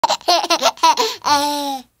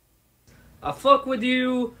I fuck with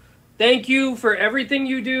you. Thank you for everything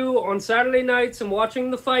you do on Saturday nights and watching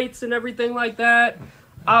the fights and everything like that.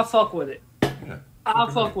 I fuck with it. Yeah, I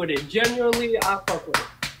fuck with it. Genuinely, I fuck with it.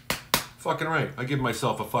 Fucking right. I give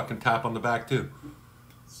myself a fucking tap on the back too.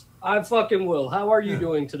 I fucking will. How are you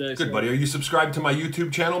doing today, Good, sir? buddy. Are you subscried to my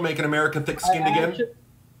YouTube channel, Making America Thick-Skinned Again?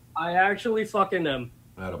 I actually fucking am.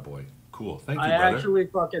 Attaboy. Cool. Thank you, I brother. actually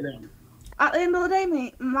fucking am. At the end of the day,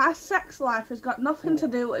 mate, my sex life has got nothing to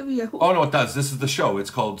do with you. Oh, no, it does. This is the show. It's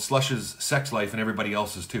called Slush's Sex Life and everybody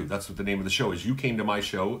else's too. That's what the name of the show is. You came to my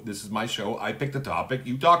show. This is my show. I picked the topic.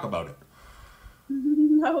 You talk about it.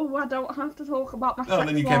 No, I don't have to talk about my sex life.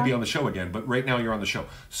 Then you can't be on the show again. But right now you're on the show.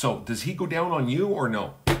 So does he go down on you or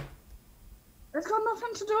no? It's got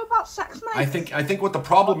nothing to do about sex, mate. I think what the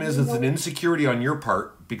problem is an insecurity on your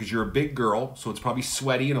part because you're a big girl, so it's probably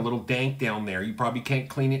sweaty and a little dank down there. You probably can't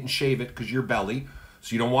clean it and shave it because your belly,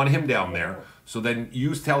 so you don't want him down there. So then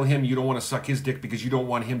you tell him you don't want to suck his dick because you don't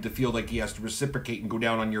want him to feel like he has to reciprocate and go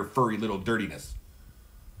down on your furry little dirtiness.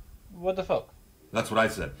 What the fuck? That's what I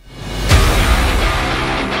said.